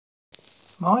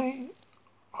My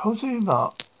Jose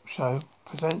Mark show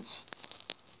presents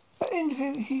an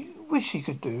interview he wished he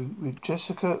could do with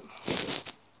Jessica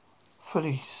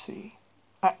Felice,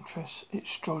 actress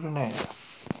extraordinaire.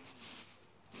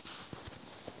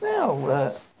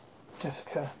 Now,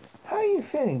 Jessica, how are you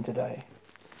feeling today?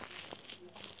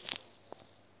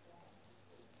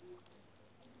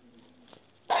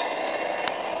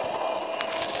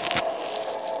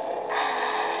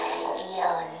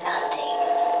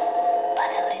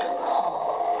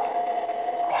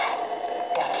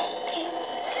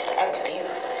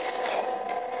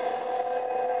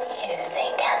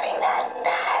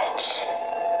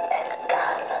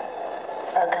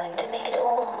 Going to make it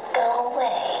all go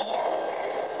away.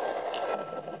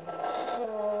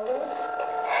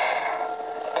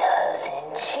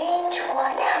 Doesn't change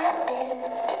what happened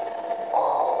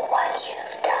or what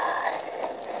you've done.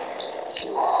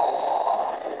 You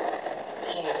whore.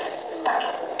 You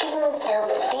fucking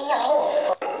filthy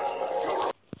whore.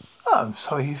 Oh, I'm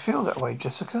sorry you feel that way,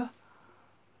 Jessica.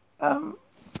 I'm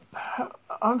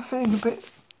feeling a bit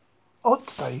odd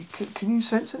today. Can you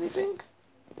sense anything?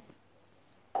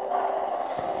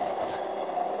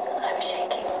 I'm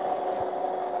shaking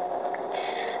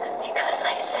because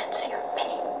I sense your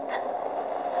pain.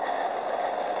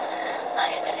 I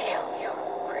feel your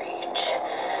rage.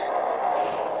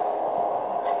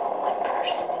 I'm the one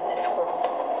person in this world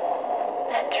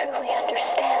that truly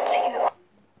understands you.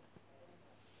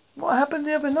 What happened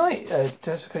the other night,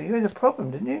 Jessica? You had a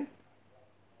problem, didn't you?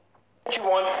 What you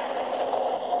want?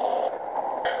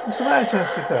 What's the matter,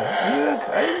 Jessica? Are you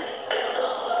okay?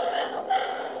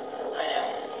 I know.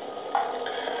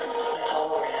 It's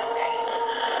all over now, okay?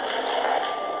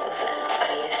 Listen, I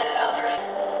need to set up.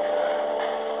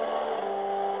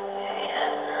 Yeah.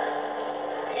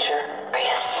 Are you sure?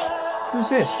 Yes. Who's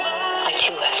this? I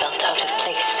too have felt out of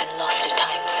place and lost at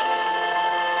times.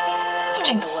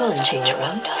 Watching the sorry world to change hear that.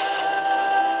 around us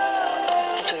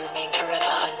as we remain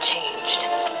forever unchanged.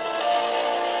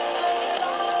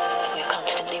 We are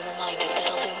constantly reminded that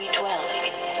although we dwell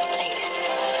in this place,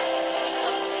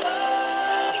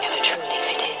 we never truly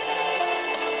fit in.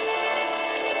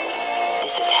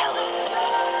 This is hell,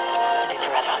 living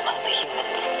forever among the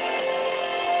humans,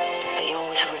 but you're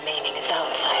always remaining as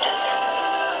outsiders,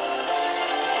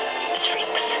 as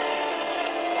freaks,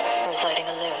 residing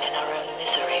alone in our own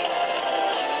misery.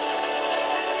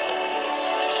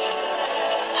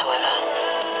 However,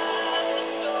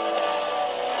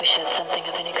 we shared something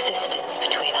of an existence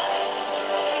between us,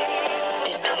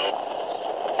 didn't we?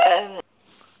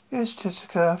 Yes,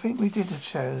 Jessica, I think we did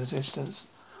share an existence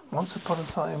once upon a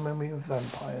time when we were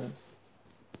vampires.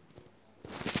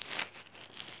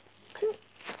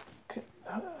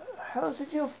 How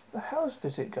did your house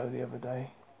visit go the other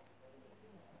day?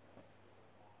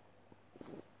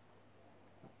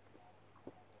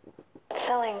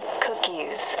 Selling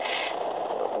cookies.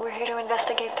 We're here to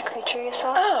investigate the creature you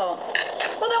saw. Oh,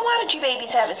 well then why don't you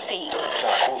babies have a seat? Not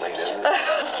cool, isn't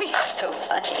it? You're so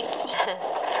funny.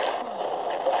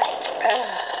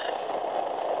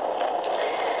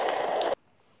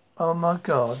 Oh my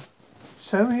God.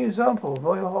 Show me an example of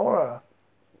your horror.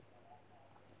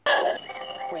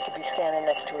 We could be standing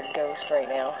next to a ghost right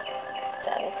now.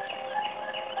 Sense.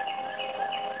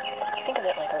 Think of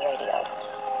it like a radio.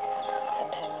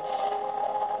 Sometimes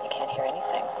you can't hear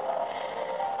anything.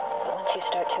 But once you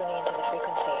start tuning into the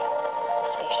frequency, the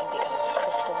station becomes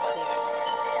crystal clear.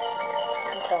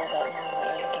 It's all about knowing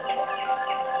what you're looking for.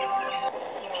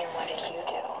 You mean, what did you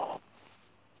do?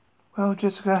 Well,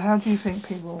 Jessica, how do you think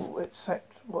people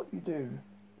accept what you do?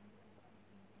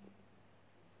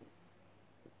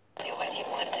 What you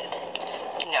wanted.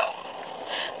 No,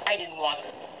 I didn't want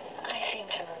it. I seem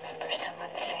to remember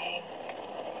someone saying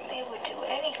they would do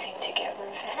anything to get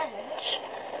revenge.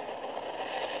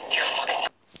 You fucking...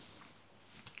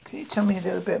 Can you tell me a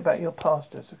little bit about your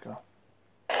past, Jessica?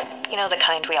 You know, the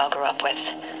kind we all grew up with.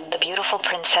 The beautiful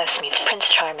princess meets Prince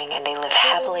Charming and they live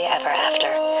happily ever after.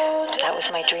 That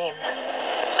was my dream.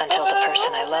 Until the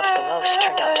person I loved the most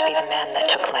turned out to be the man that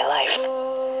took my life.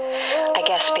 I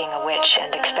guess being a witch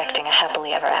and expecting a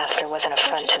happily ever after was an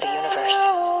affront to the universe.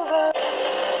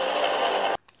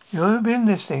 You've been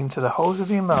listening to the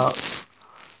Jose Mark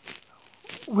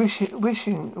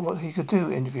wishing what he could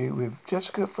do interview with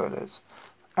Jessica Felice,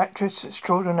 actress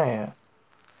extraordinaire.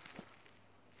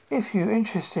 If you're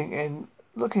interested in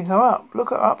looking her up, look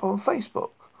her up on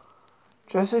Facebook.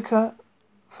 Jessica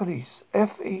Felice,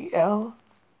 Felice.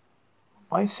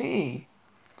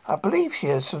 I believe she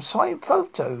has some signed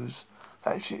photos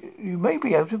that you may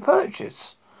be able to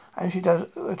purchase. And she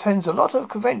attends a lot of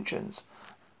conventions.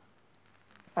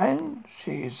 And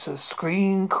she's a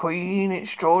Scream Queen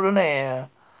extraordinaire.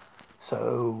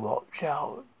 So watch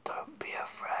out. Don't be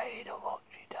afraid of what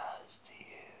she does to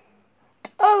you.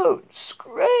 Don't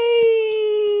scream!